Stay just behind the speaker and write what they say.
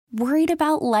Worried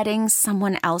about letting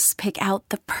someone else pick out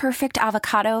the perfect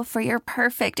avocado for your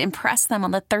perfect impress them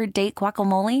on the third date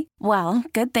guacamole? Well,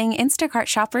 good thing Instacart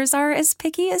shoppers are as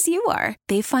picky as you are.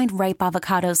 They find ripe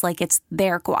avocados like it's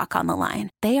their guac on the line.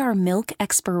 They are milk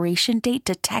expiration date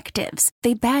detectives.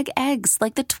 They bag eggs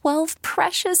like the 12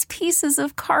 precious pieces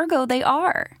of cargo they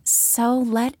are. So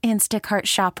let Instacart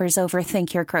shoppers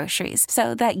overthink your groceries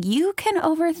so that you can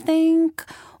overthink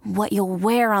what you'll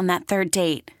wear on that third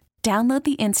date. Download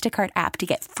the Instacart app to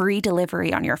get free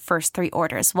delivery on your first 3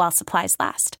 orders while supplies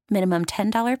last. Minimum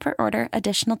 $10 per order.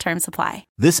 Additional terms apply.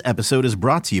 This episode is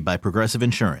brought to you by Progressive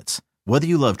Insurance. Whether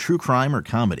you love true crime or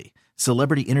comedy,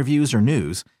 celebrity interviews or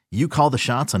news, you call the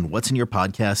shots on what's in your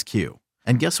podcast queue.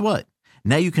 And guess what?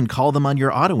 Now you can call them on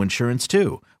your auto insurance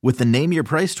too with the Name Your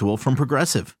Price tool from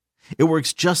Progressive. It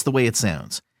works just the way it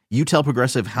sounds. You tell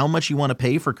Progressive how much you want to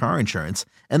pay for car insurance,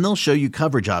 and they'll show you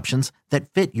coverage options that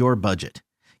fit your budget.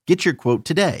 Get your quote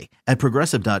today at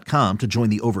Progressive.com to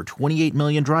join the over 28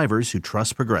 million drivers who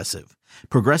trust Progressive.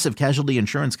 Progressive Casualty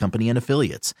Insurance Company and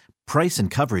Affiliates. Price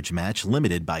and coverage match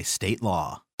limited by state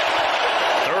law.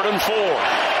 3rd and 4.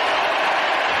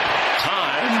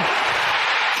 Time.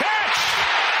 Catch!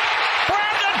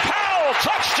 Brandon Powell!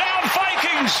 Touchdown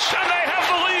Vikings! And they have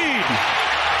the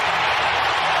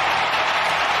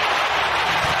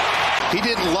lead! He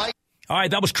didn't like. All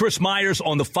right, that was Chris Myers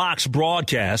on the Fox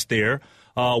broadcast there.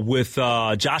 With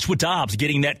Joshua Dobbs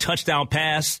getting that touchdown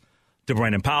pass to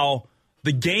Brandon Powell,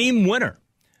 the game winner.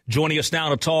 Joining us now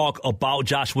to talk about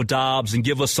Joshua Dobbs and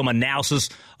give us some analysis,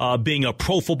 being a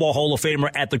Pro Football Hall of Famer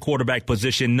at the quarterback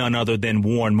position, none other than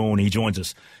Warren Moon. He joins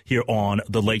us here on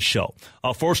The Lake Show.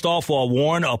 First off,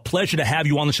 Warren, a pleasure to have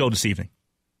you on the show this evening.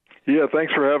 Yeah,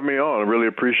 thanks for having me on. I really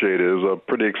appreciate it. It was a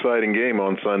pretty exciting game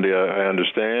on Sunday, I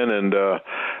understand, and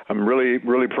I'm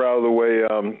really proud of the way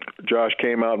Josh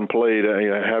came out and played,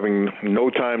 having no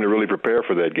time to really prepare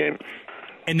for that game.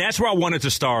 And that's where I wanted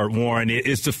to start, Warren,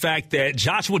 is the fact that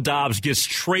Joshua Dobbs gets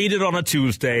traded on a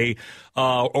Tuesday,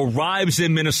 arrives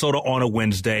in Minnesota on a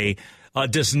Wednesday,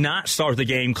 does not start the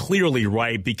game clearly,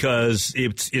 right, because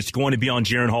it's going to be on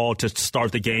Jaren Hall to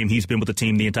start the game. He's been with the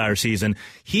team the entire season.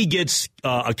 He gets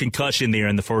a concussion there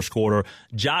in the first quarter.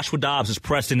 Joshua Dobbs is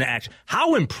pressed into action.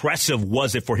 How impressive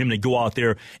was it for him to go out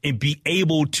there and be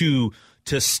able to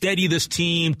steady this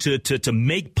team, to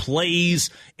make plays,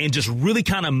 and just really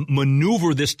kind of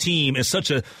maneuver this team in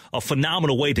such a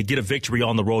phenomenal way to get a victory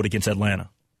on the road against Atlanta?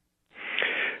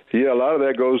 Yeah, a lot of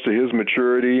that goes to his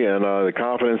maturity and the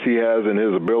confidence he has in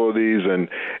his abilities and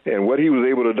what he was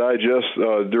able to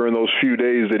digest during those few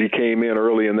days that he came in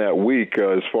early in that week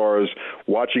as far as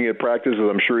watching it practices.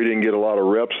 I'm sure he didn't get a lot of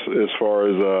reps as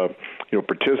far as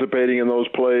participating in those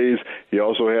plays. He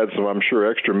also had some, I'm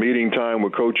sure, extra meeting time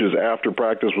with coaches after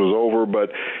practice was over,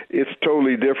 but it's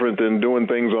totally different than doing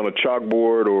things on a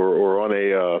chalkboard or on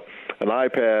an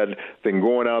iPad than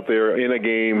going out there in a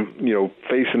game,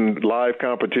 facing live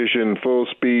competition, full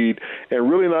speed, and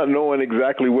really not knowing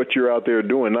exactly what you're out there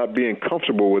doing, not being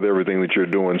comfortable with everything that you're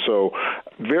doing. So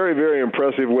very, very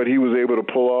impressive what he was able to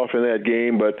pull off in that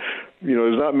game, but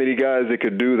there's not many guys that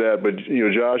could do that, but,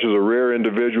 Josh is a rare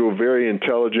individual, very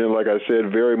intelligent, like I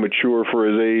said, very mature for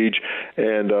his age,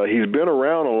 and he's been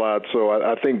around a lot, so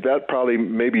I think that probably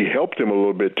maybe helped him a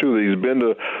little bit, too. He's been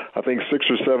to, I think, 6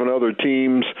 or 7 other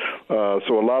teams,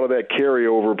 so a lot of that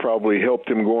carryover probably helped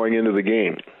him going into the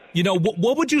game.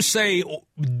 What would you say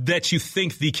that you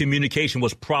think the communication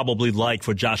was probably like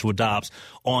for Joshua Dobbs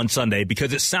on Sunday?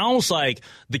 Because it sounds like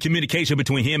the communication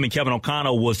between him and Kevin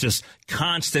O'Connell was just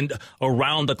constant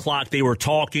around the clock. They were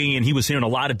talking, and he was hearing a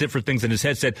lot of different things in his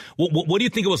headset. What do you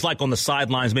think it was like on the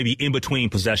sidelines, maybe in between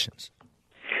possessions?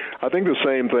 I think the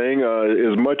same thing.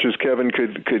 As much as Kevin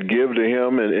could give to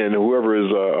him and whoever is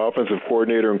offensive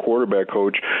coordinator and quarterback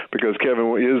coach, because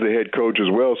Kevin is the head coach as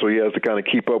well, so he has to kind of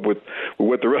keep up with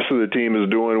what the rest of the team is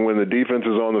doing when the defense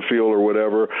is on the field or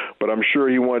whatever. But I'm sure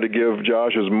he wanted to give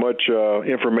Josh as much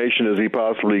information as he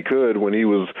possibly could when he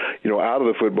was, out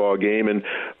of the football game. And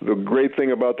the great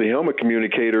thing about the helmet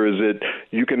communicator is that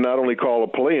you can not only call a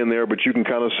play in there, but you can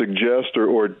kind of suggest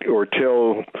or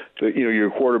tell your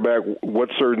quarterback what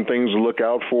certain things to look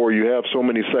out for. You have so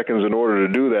many seconds in order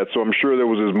to do that. So I'm sure there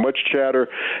was as much chatter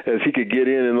as he could get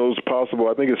in those possible.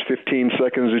 I think it's 15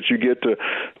 seconds that you get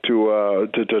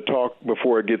to talk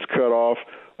before it gets cut off.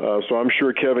 So I'm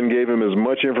sure Kevin gave him as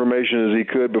much information as he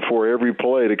could before every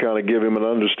play to kind of give him an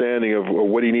understanding of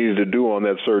what he needed to do on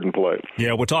that certain play.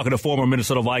 Yeah, we're talking to former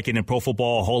Minnesota Viking and Pro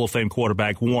Football Hall of Fame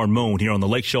quarterback Warren Moon here on the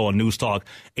Lake Show on News Talk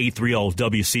 830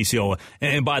 WCCO.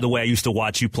 And by the way, I used to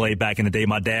watch you play back in the day.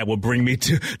 My dad would bring me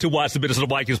to watch the Minnesota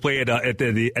Vikings play at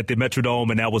the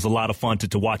Metrodome, and that was a lot of fun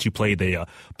to watch you play the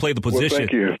position.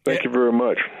 Well, thank you very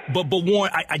much. But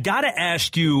Warren, I got to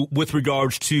ask you with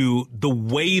regards to the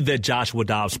way that Joshua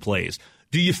Dobbs plays.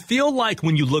 Do you feel like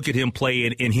when you look at him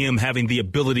play and him having the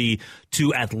ability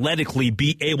to athletically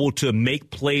be able to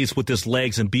make plays with his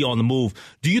legs and be on the move,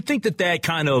 do you think that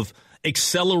kind of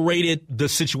accelerated the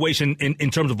situation in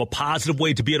terms of a positive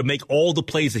way to be able to make all the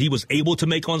plays that he was able to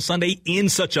make on Sunday in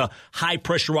such a high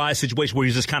pressurized situation where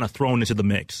he's just kind of thrown into the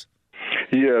mix?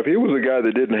 Yeah, if he was a guy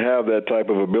that didn't have that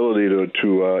type of ability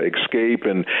to escape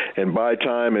and buy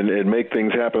time and make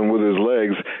things happen with his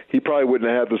legs, he probably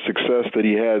wouldn't have had the success that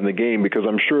he had in the game, because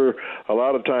I'm sure a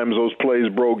lot of times those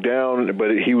plays broke down,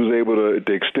 but he was able to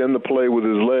extend the play with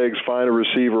his legs, find a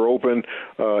receiver open,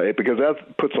 because that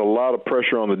puts a lot of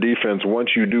pressure on the defense.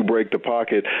 Once you do break the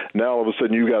pocket, now all of a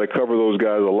sudden you've got to cover those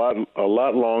guys a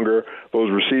lot longer. Those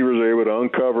receivers are able to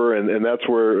uncover, and that's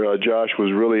where Josh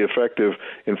was really effective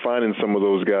in finding some of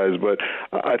those guys. But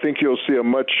I think you'll see a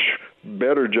much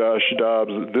better Josh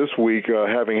Dobbs this week,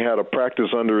 having had a practice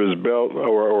under his belt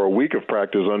or a week of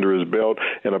practice under his belt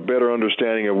and a better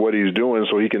understanding of what he's doing,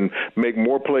 so he can make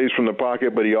more plays from the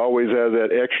pocket, but he always has that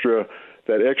extra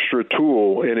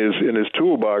tool in his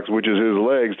toolbox, which is his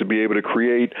legs, to be able to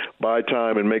create, buy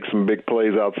time, and make some big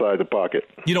plays outside the pocket.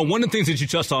 You know, one of the things that you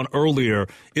touched on earlier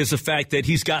is the fact that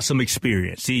he's got some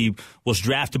experience. He was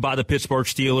drafted by the Pittsburgh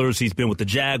Steelers. He's been with the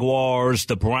Jaguars,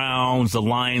 the Browns, the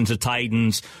Lions, the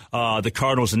Titans, the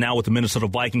Cardinals, and now with the Minnesota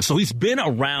Vikings. So he's been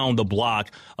around the block.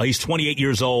 He's 28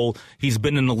 years old. He's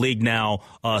been in the league now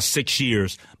 6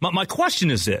 years. My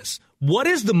question is this. What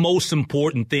is the most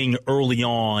important thing early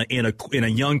on in a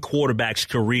young quarterback's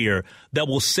career that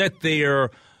will set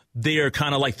their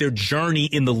kind of like their journey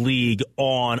in the league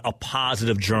on a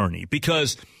positive journey?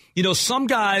 Because, you know, some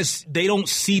guys, they don't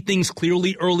see things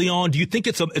clearly early on. Do you think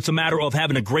it's a matter of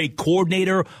having a great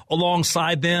coordinator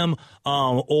alongside them,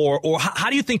 or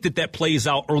how do you think that plays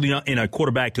out early on in a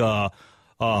quarterback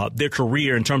their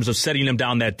career in terms of setting them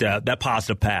down that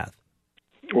positive path?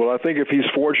 Well, I think if he's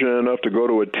fortunate enough to go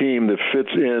to a team that fits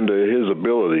into his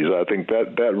abilities, I think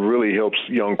that really helps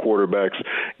young quarterbacks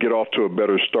get off to a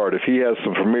better start. If he has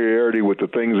some familiarity with the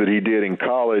things that he did in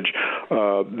college,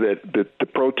 that the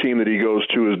pro team that he goes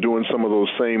to is doing some of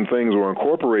those same things or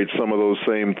incorporates some of those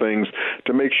same things,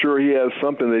 to make sure he has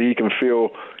something that he can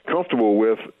feel comfortable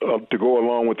with to go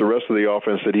along with the rest of the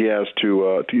offense that he has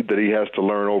to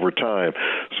learn over time.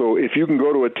 So if you can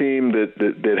go to a team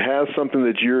that has something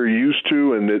that you're used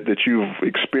to and that you've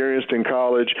experienced in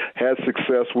college, had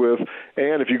success with,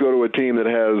 and if you go to a team that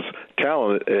has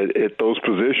talent at those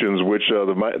positions, which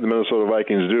the Minnesota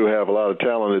Vikings do have a lot of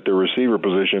talent at their receiver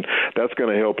position, that's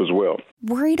going to help as well.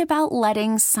 Worried about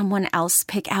letting someone else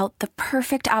pick out the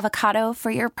perfect avocado for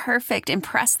your perfect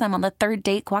impress them on the third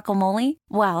date guacamole?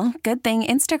 Well, good thing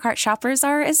Instacart shoppers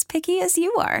are as picky as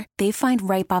you are. They find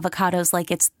ripe avocados like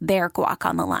it's their guac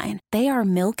on the line. They are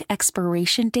milk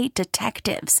expiration date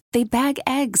detectives. They bag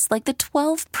eggs like the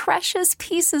 12 precious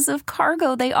pieces of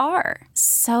cargo they are.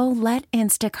 So let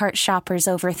Instacart shoppers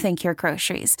overthink your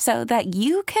groceries so that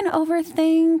you can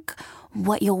overthink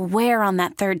what you'll wear on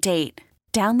that third date.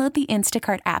 Download the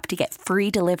Instacart app to get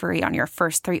free delivery on your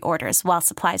first 3 orders while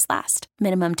supplies last.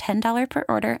 Minimum $10 per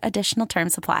order. Additional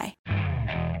terms apply.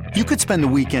 You could spend the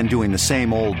weekend doing the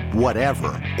same old whatever,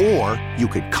 or you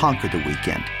could conquer the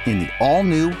weekend in the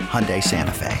all-new Hyundai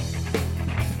Santa Fe.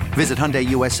 Visit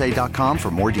HyundaiUSA.com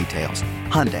for more details.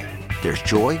 Hyundai, there's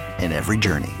joy in every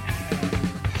journey.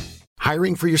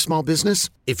 Hiring for your small business?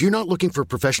 If you're not looking for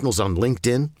professionals on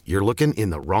LinkedIn, you're looking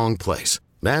in the wrong place.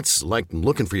 That's like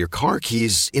looking for your car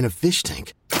keys in a fish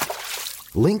tank.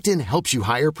 LinkedIn helps you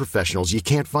hire professionals you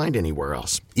can't find anywhere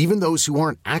else, even those who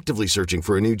aren't actively searching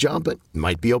for a new job but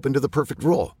might be open to the perfect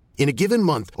role. In a given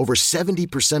month, over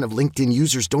 70% of LinkedIn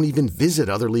users don't even visit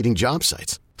other leading job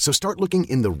sites. So start looking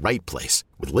in the right place.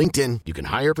 With LinkedIn, you can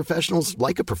hire professionals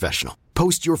like a professional.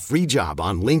 Post your free job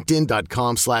on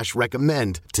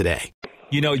linkedin.com/recommend today.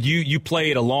 You know, you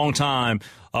played a long time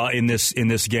in this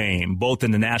game, both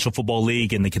in the National Football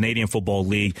League and the Canadian Football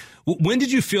League. When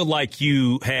did you feel like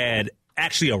you had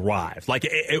actually arrived? Like,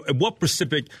 at what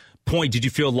specific point did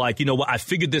you feel like, you know what, I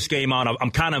figured this game out,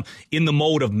 I'm kind of in the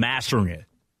mode of mastering it?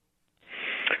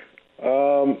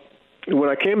 when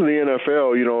I came to the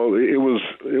NFL, it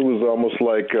was almost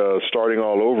like starting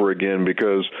all over again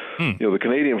because the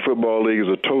Canadian Football League is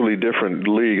a totally different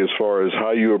league as far as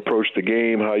how you approach the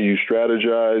game, how you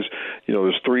strategize.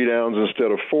 There's 3 downs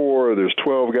instead of 4. There's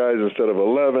 12 guys instead of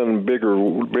 11. Bigger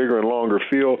and longer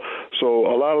field. So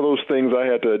a lot of those things I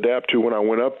had to adapt to when I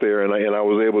went up there, and I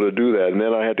was able to do that. And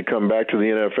then I had to come back to the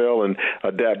NFL and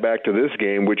adapt back to this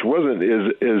game, which wasn't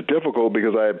as difficult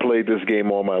because I had played this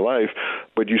game all my life,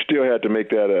 but you still had to make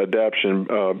that adaptation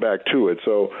back to it.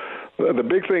 So the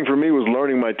big thing for me was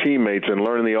learning my teammates and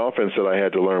learning the offense that I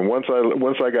had to learn. Once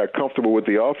I got comfortable with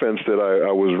the offense that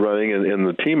I was running and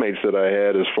the teammates that I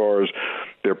had as far as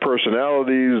their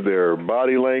personalities, their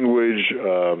body language,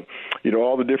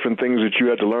 all the different things that you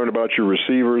had to learn about your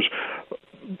receivers,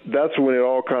 that's when it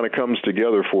all kind of comes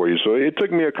together for you. So it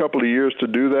took me a couple of years to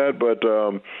do that, but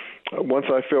once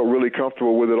I felt really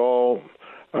comfortable with it all,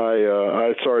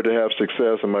 I started to have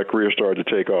success and my career started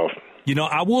to take off.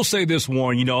 I will say this,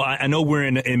 Warren. I know we're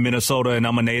in Minnesota, and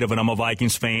I'm a native, and I'm a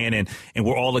Vikings fan, and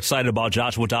we're all excited about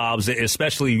Joshua Dobbs,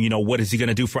 especially, what is he going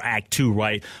to do for Act 2,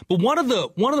 right? But one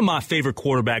of my favorite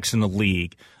quarterbacks in the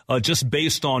league, just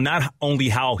based on not only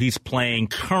how he's playing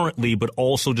currently, but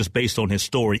also just based on his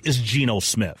story, is Geno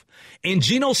Smith. And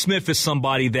Geno Smith is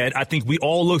somebody that I think we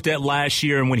all looked at last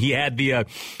year, and when he had the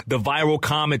viral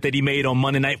comment that he made on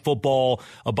Monday Night Football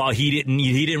about he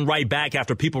didn't write back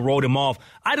after people wrote him off.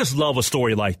 I just love a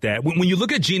story like that. When you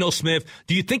look at Geno Smith,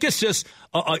 do you think it's just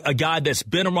a guy that's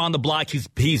been around the block?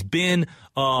 He's been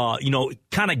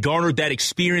kind of garnered that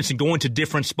experience and going to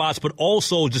different spots, but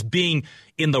also just being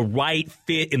in the right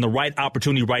fit, in the right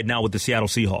opportunity right now with the Seattle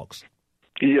Seahawks?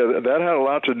 Yeah, that had a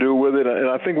lot to do with it. And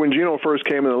I think when Geno first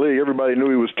came in the league, everybody knew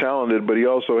he was talented, but he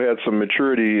also had some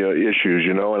maturity issues,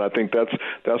 and I think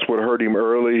that's what hurt him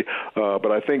early.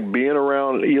 But I think being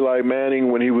around Eli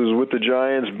Manning when he was with the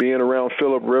Giants, being around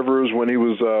Phillip Rivers when he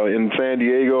was in San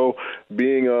Diego,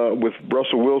 being with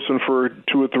Russell Wilson for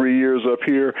 2 or 3 years up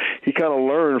here, he kind of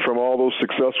learned from all those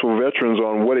successful veterans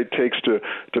on what it takes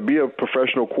to be a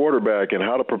professional quarterback and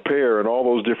how to prepare and all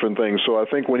those different things. So I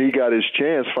think when he got his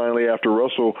chance finally after Russell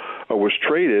was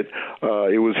traded,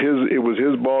 it was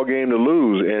his ball game to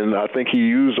lose, and I think he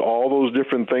used all those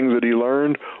different things that he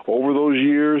learned over those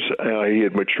years. He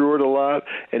had matured a lot,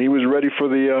 and he was ready for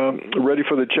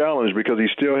the challenge because he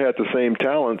still had the same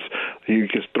talents. He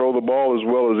could throw the ball as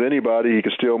well as anybody. He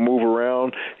could still move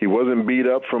around. He wasn't beat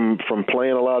up from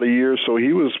playing a lot of years, so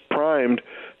he was primed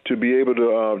to be able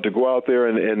to go out there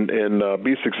and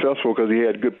be successful because he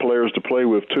had good players to play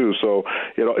with too. So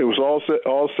it was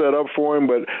all set up for him.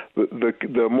 But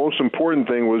the most important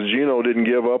thing was Geno didn't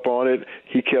give up on it.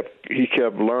 He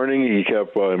kept learning. He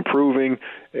kept improving.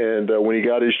 And when he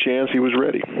got his chance, he was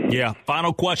ready. Yeah.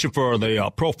 Final question for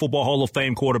the Pro Football Hall of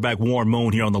Fame quarterback Warren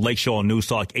Moon here on the Lake Show on News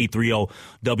Talk 830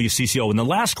 WCCO. And the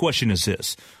last question is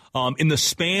this: in the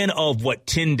span of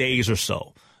 10 days or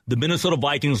so, the Minnesota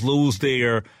Vikings lose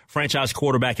their franchise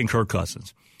quarterback in Kirk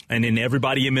Cousins. And then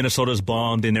everybody in Minnesota is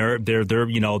bummed, and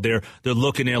they're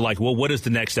looking there like, well, what is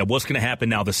the next step? What's going to happen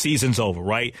now? The season's over,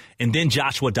 right? And then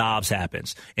Joshua Dobbs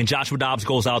happens. And Joshua Dobbs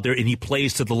goes out there and he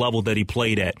plays to the level that he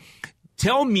played at.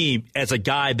 Tell me, as a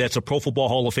guy that's a Pro Football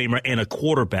Hall of Famer and a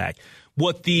quarterback,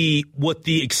 what the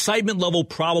excitement level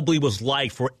probably was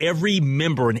like for every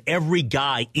member and every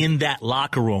guy in that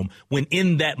locker room when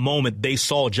in that moment they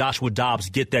saw Joshua Dobbs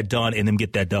get that done and then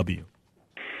get that W.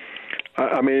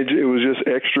 I mean, it was just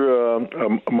extra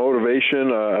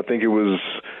motivation. I think it was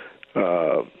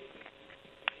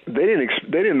they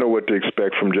didn't know what to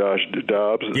expect from Josh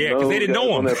Dobbs. Yeah, because they didn't know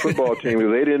him on that football team.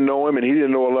 They didn't know him, and he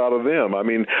didn't know a lot of them. I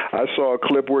mean, I saw a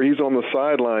clip where he's on the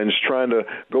sidelines trying to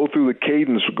go through the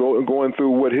cadence, going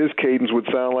through what his cadence would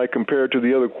sound like compared to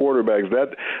the other quarterbacks.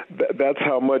 That's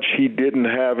how much he didn't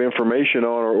have information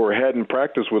on or hadn't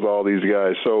practiced with all these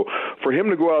guys. So for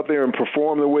him to go out there and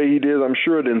perform the way he did, I'm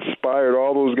sure it inspired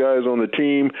all those guys on the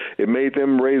team. It made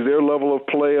them raise their level of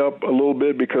play up a little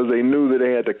bit because they knew that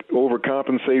they had to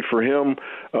overcompensate for him,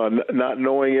 not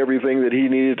knowing everything that he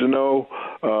needed to know.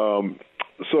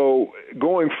 So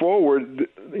going forward,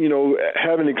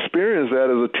 having experienced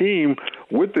that as a team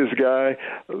with this guy,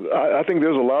 I think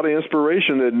there's a lot of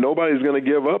inspiration that nobody's going to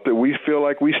give up, that we feel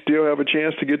like we still have a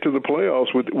chance to get to the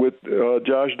playoffs with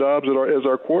Josh Dobbs as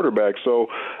our quarterback. So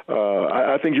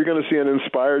I think you're going to see an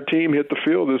inspired team hit the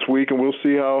field this week, and we'll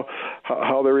see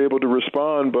how they're able to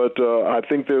respond. But I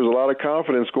think there's a lot of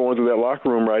confidence going through that locker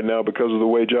room right now because of the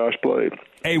way Josh played.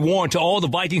 Hey, Warren, to all the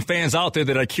Viking fans out there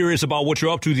that are curious about what you're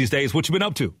up to these days, what you been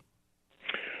up to?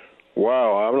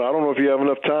 Wow, I don't know if you have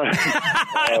enough time.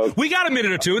 We got a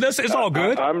minute or two. It's all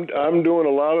good. I'm doing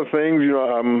a lot of things. You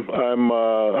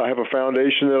know, I have a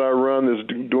foundation that I run that's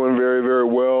doing very, very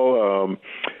well.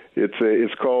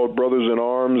 It's called Brothers in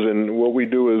Arms, and what we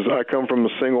do is I come from a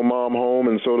single mom home,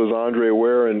 and so does Andre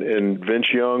Ware and Vince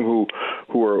Young, who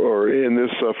are in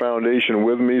this foundation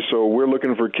with me. So we're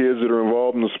looking for kids that are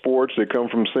involved in the sports that come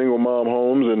from single mom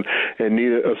homes and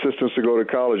need assistance to go to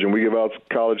college, and we give out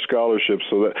college scholarships.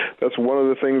 So that's one of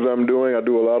the things I'm doing. I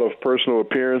do a lot of personal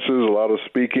appearances, a lot of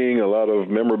speaking, a lot of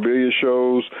memorabilia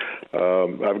shows.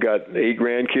 I've got 8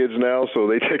 grandkids now, so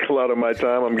they take a lot of my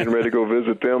time. I'm getting ready to go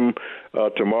visit them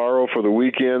tomorrow for the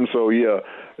weekend. So yeah,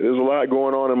 there's a lot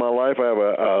going on in my life. I have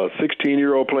a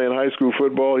 16-year-old playing high school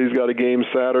football. He's got a game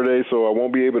Saturday, so I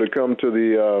won't be able to come to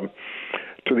the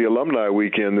alumni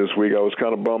weekend this week. I was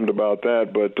kind of bummed about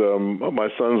that, but my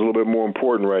son's a little bit more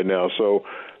important right now. So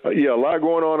yeah, a lot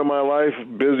going on in my life,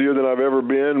 busier than I've ever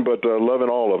been, but loving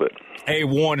all of it. Hey,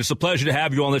 Warren, it's a pleasure to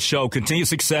have you on the show. Continued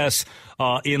success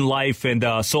in life, and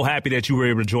so happy that you were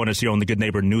able to join us here on the Good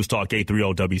Neighbor News Talk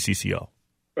 830 WCCO.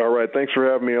 All right, thanks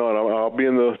for having me on. I'll be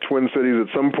in the Twin Cities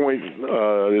at some point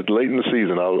late in the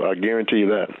season. I guarantee you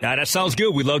that. Yeah, that sounds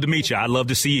good. We'd love to meet you. I'd love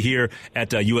to see you here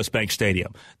at U.S. Bank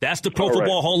Stadium. That's the Pro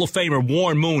Football Hall of Famer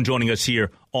Warren Moon joining us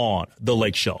here on The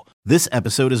Lake Show. This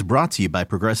episode is brought to you by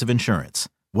Progressive Insurance.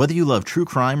 Whether you love true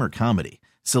crime or comedy,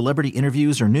 celebrity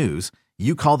interviews or news,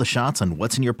 you call the shots on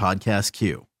what's in your podcast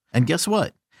queue. And guess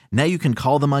what? Now you can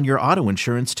call them on your auto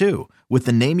insurance too with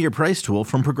the Name Your Price tool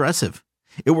from Progressive.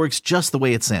 It works just the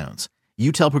way it sounds.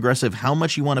 You tell Progressive how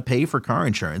much you want to pay for car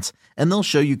insurance, and they'll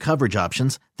show you coverage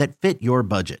options that fit your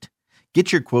budget.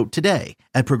 Get your quote today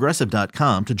at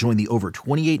Progressive.com to join the over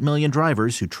 28 million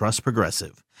drivers who trust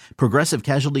Progressive. Progressive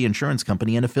Casualty Insurance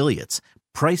Company and Affiliates.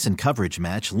 Price and coverage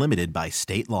match limited by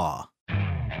state law.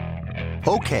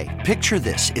 Okay, picture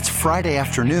this. It's Friday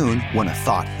afternoon when a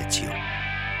thought hits you.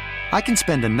 I can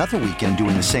spend another weekend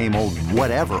doing the same old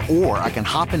whatever, or I can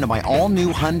hop into my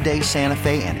all-new Hyundai Santa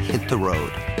Fe and hit the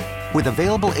road. With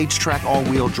available H-Track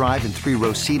all-wheel drive and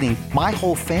 3-row seating, my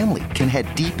whole family can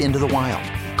head deep into the wild.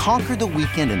 Conquer the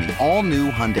weekend in the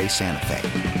all-new Hyundai Santa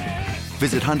Fe.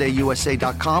 Visit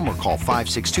HyundaiUSA.com or call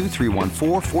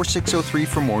 562-314-4603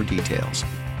 for more details.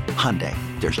 Hyundai,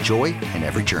 there's joy in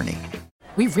every journey.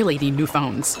 We really need new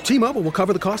phones. T-Mobile will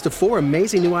cover the cost of 4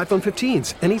 amazing new iPhone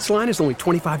 15s, and each line is only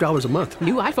 $25 a month.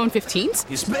 New iPhone 15s?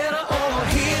 It's better over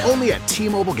here. Only at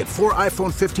T-Mobile, get 4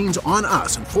 iPhone 15s on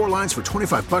us and 4 lines for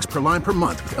 $25 per line per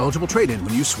month with eligible trade-in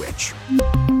when you switch.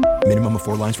 Minimum of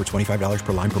 4 lines for $25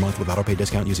 per line per month with autopay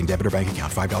discount using debit or bank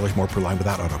account. $5 more per line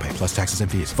without autopay, plus taxes and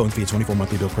fees. Phone fee at 24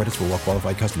 monthly bill credits for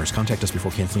well-qualified customers. Contact us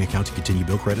before canceling account to continue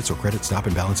bill credits or credit stop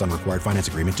and balance on required finance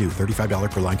agreement due.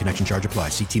 $35 per line connection charge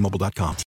applies. See T-Mobile.com.